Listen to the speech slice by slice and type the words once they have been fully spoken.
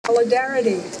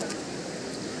solidarity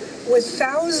with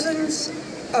thousands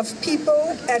of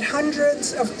people at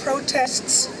hundreds of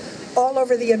protests all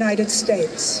over the United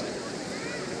States.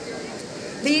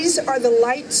 These are the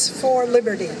Lights for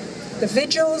Liberty, the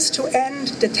vigils to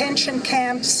end detention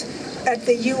camps at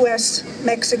the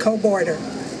U.S.-Mexico border.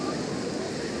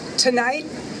 Tonight,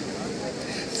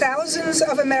 thousands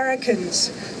of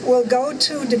Americans will go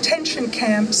to detention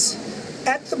camps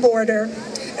at the border,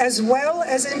 as well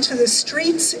as into the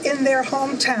streets in their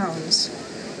hometowns,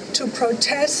 to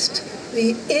protest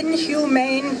the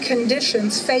inhumane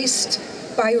conditions faced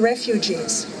by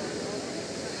refugees.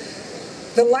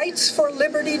 The Lights for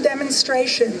Liberty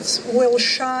demonstrations will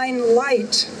shine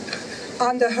light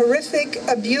on the horrific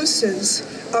abuses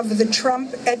of the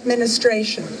Trump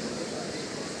administration.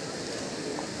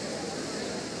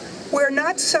 We're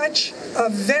not such a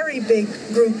very big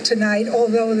group tonight,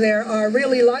 although there are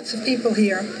really lots of people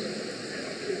here.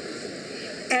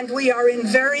 And we are in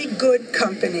very good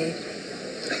company.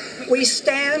 We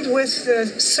stand with the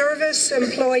Service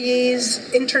Employees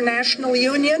International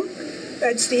Union,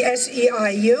 that's the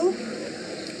SEIU.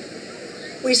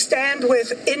 We stand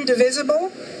with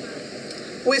Indivisible,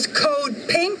 with Code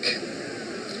Pink,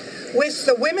 with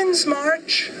the Women's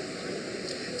March,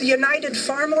 the United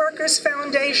Farm Workers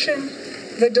Foundation,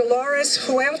 the Dolores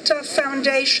Huerta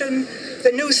Foundation,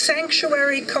 the New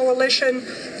Sanctuary Coalition,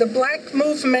 the Black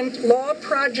Movement Law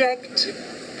Project,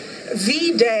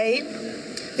 V-Day,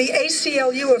 the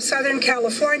ACLU of Southern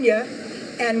California,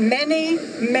 and many,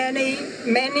 many,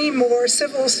 many more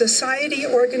civil society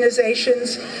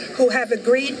organizations who have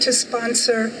agreed to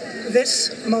sponsor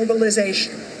this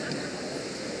mobilization.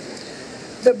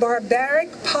 The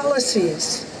barbaric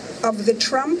policies of the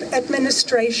Trump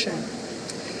administration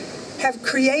have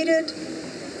created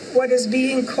what is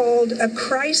being called a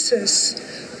crisis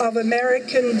of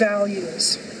American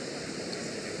values.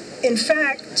 In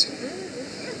fact,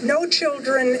 no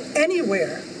children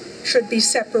anywhere should be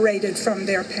separated from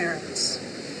their parents,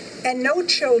 and no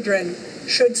children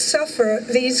should suffer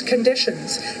these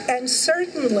conditions, and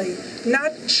certainly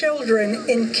not children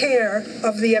in care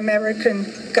of the American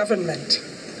government.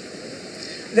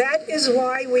 That is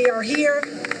why we are here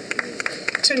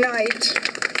tonight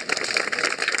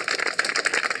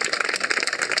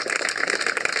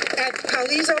at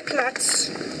Paliso-Platz,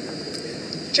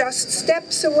 just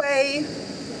steps away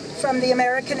from the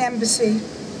American Embassy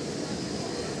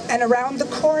and around the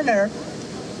corner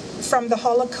from the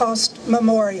Holocaust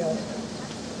Memorial.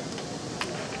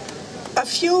 A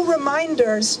few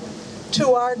reminders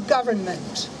to our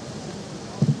government.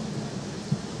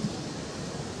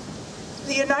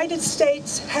 The United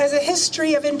States has a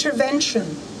history of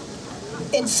intervention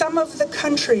in some of the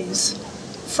countries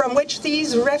from which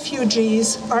these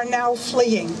refugees are now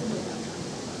fleeing.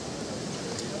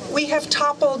 We have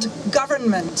toppled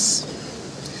governments,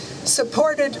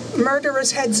 supported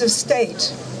murderous heads of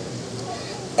state,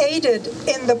 aided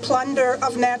in the plunder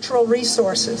of natural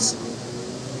resources.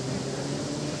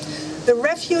 The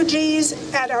refugees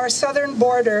at our southern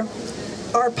border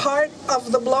are part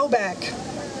of the blowback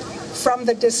from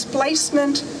the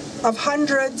displacement of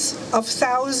hundreds of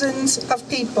thousands of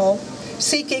people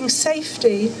seeking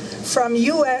safety from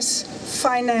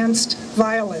U.S.-financed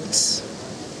violence.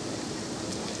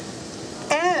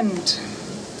 And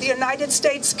the United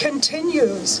States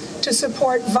continues to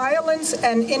support violence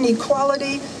and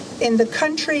inequality in the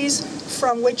countries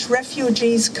from which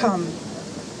refugees come.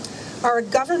 Our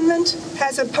government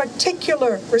has a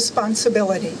particular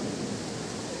responsibility,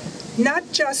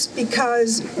 not just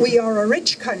because we are a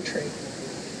rich country,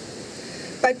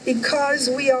 but because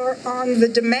we are on the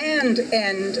demand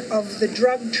end of the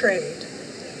drug trade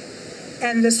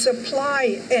and the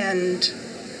supply end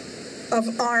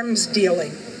of arms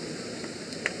dealing.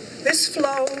 This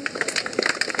flow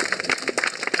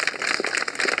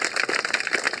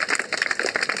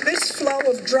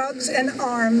of drugs and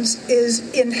arms is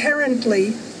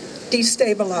inherently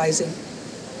destabilizing.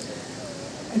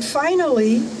 And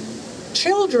finally,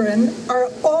 children are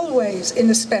always in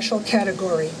a special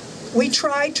category. We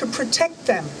try to protect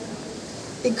them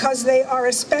because they are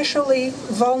especially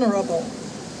vulnerable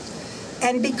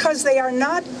and because they are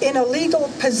not in a legal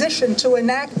position to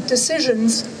enact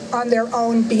decisions on their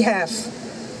own behalf.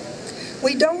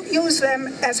 We don't use them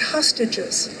as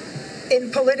hostages in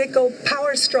political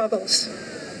power struggles.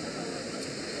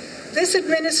 This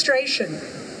administration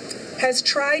has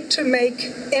tried to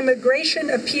make immigration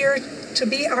appear to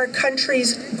be our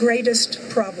country's greatest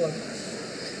problem.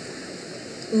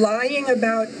 Lying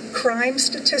about crime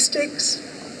statistics,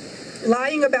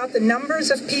 lying about the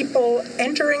numbers of people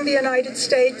entering the United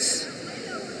States,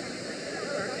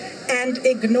 and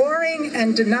ignoring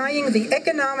and denying the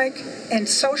economic and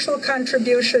social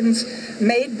contributions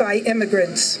made by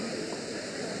immigrants.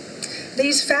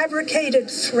 These fabricated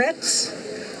threats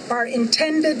are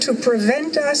intended to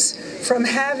prevent us from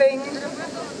having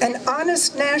an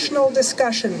honest national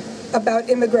discussion about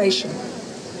immigration.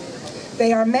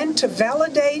 They are meant to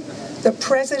validate the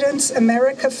president's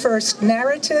America First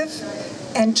narrative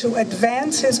and to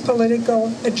advance his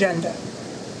political agenda.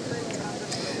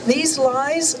 These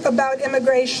lies about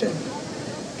immigration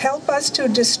help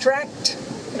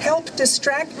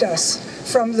distract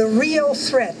us from the real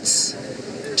threats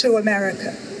to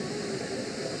America.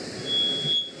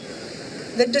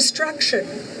 The destruction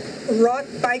wrought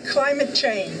by climate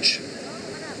change,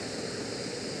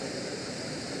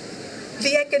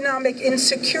 the economic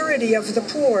insecurity of the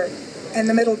poor and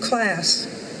the middle class,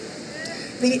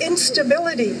 the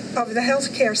instability of the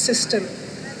healthcare system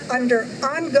under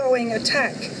ongoing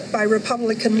attack by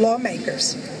Republican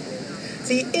lawmakers,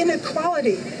 the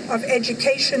inequality of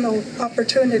educational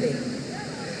opportunity,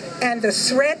 and the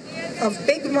threat of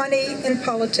big money in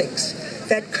politics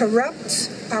that corrupts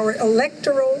our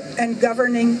electoral and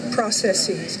governing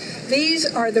processes. These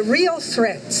are the real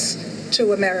threats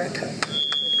to America.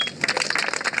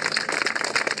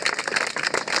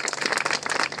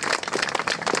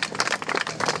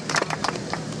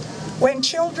 When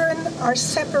children are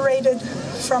separated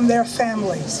from their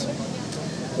families,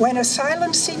 when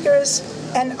asylum seekers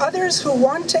and others who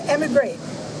want to emigrate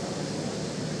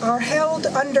are held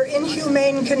under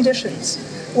inhumane conditions,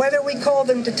 whether we call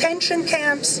them detention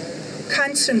camps,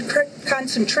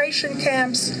 concentration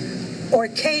camps, or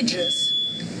cages,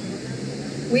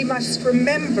 we must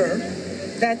remember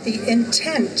that the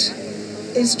intent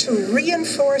is to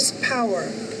reinforce power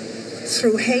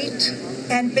through hate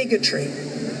and bigotry.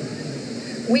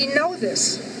 We know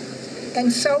this,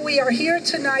 and so we are here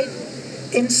tonight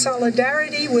in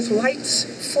solidarity with Lights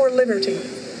for Liberty.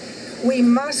 We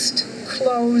must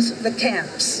close the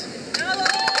camps.